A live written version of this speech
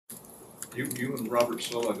You and Robert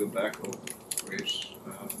Saleh go back a ways.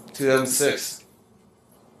 2006.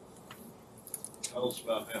 Tell us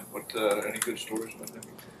about him. What any good stories about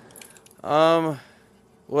him?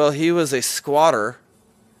 Well, he was a squatter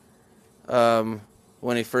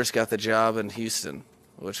when he first got the job in Houston,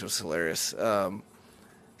 which was hilarious. So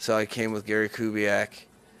I came with Gary Kubiak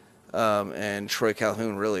and Troy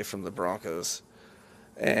Calhoun, really, from the Broncos.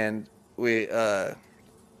 And we,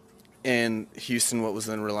 in Houston, what was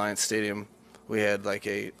then Reliance Stadium, we had like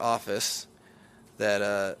a office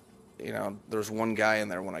that, there was one guy in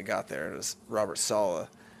there when I got there. It was Robert Saleh,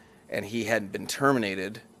 and he hadn't been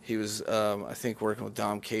terminated. He was, I think, working with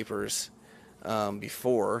Dom Capers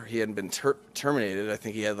before. He hadn't been terminated. I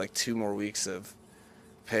think he had like 2 more weeks of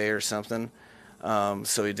pay or something.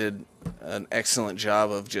 So he did an excellent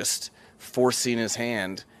job of just forcing his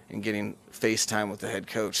hand and getting FaceTime with the head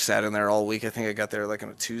coach. Sat in there all week. I think I got there like on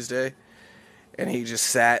a Tuesday. And he just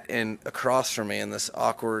sat across from me in this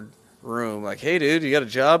awkward room like, hey, dude, you got a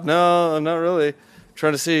job? No, I'm not really.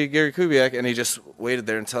 Trying to see Gary Kubiak. And he just waited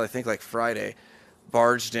there until I think like Friday,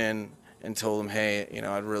 barged in and told him, hey,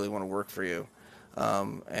 I'd really want to work for you.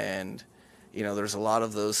 There's a lot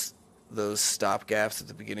of those stopgaps at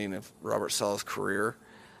the beginning of Robert Saleh's career.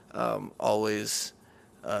 Always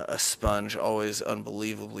a sponge, always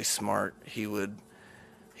unbelievably smart. He would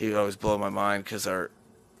always blow my mind because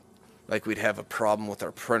we'd have a problem with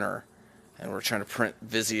our printer and we're trying to print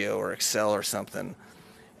Visio or Excel or something,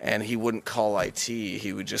 and he wouldn't call IT.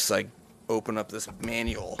 He would just like open up this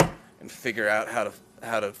manual and figure out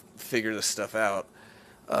how to figure this stuff out.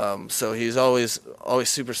 So he's always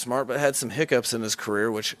super smart, but had some hiccups in his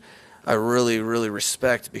career, which I really, really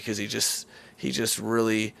respect because he just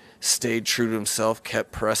really stayed true to himself,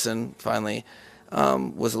 kept pressing. Finally,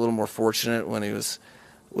 was a little more fortunate when he was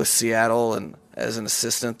with Seattle and as an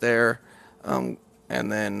assistant there,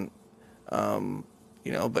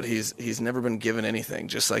 but he's never been given anything.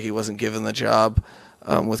 Just like he wasn't given the job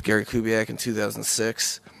with Gary Kubiak in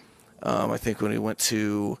 2006. I think when he went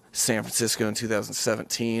to San Francisco in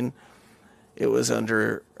 2017, it was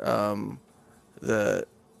under the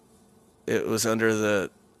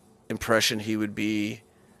impression he would be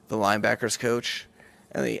the linebackers coach,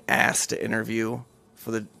 and he asked to interview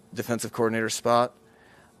for the defensive coordinator spot.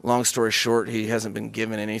 Long story short, he hasn't been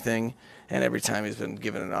given anything, and every time he's been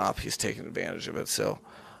given an op, he's taken advantage of it. So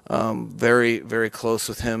very, very close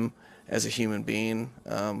with him as a human being.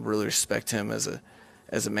 Really respect him as a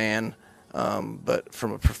man, but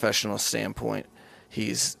from a professional standpoint,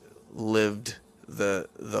 he's lived the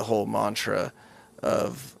whole mantra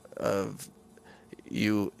of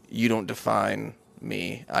you don't define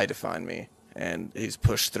me, I define me, and he's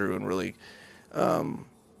pushed through and really,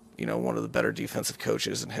 one of the better defensive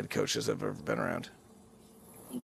coaches and head coaches I've ever been around.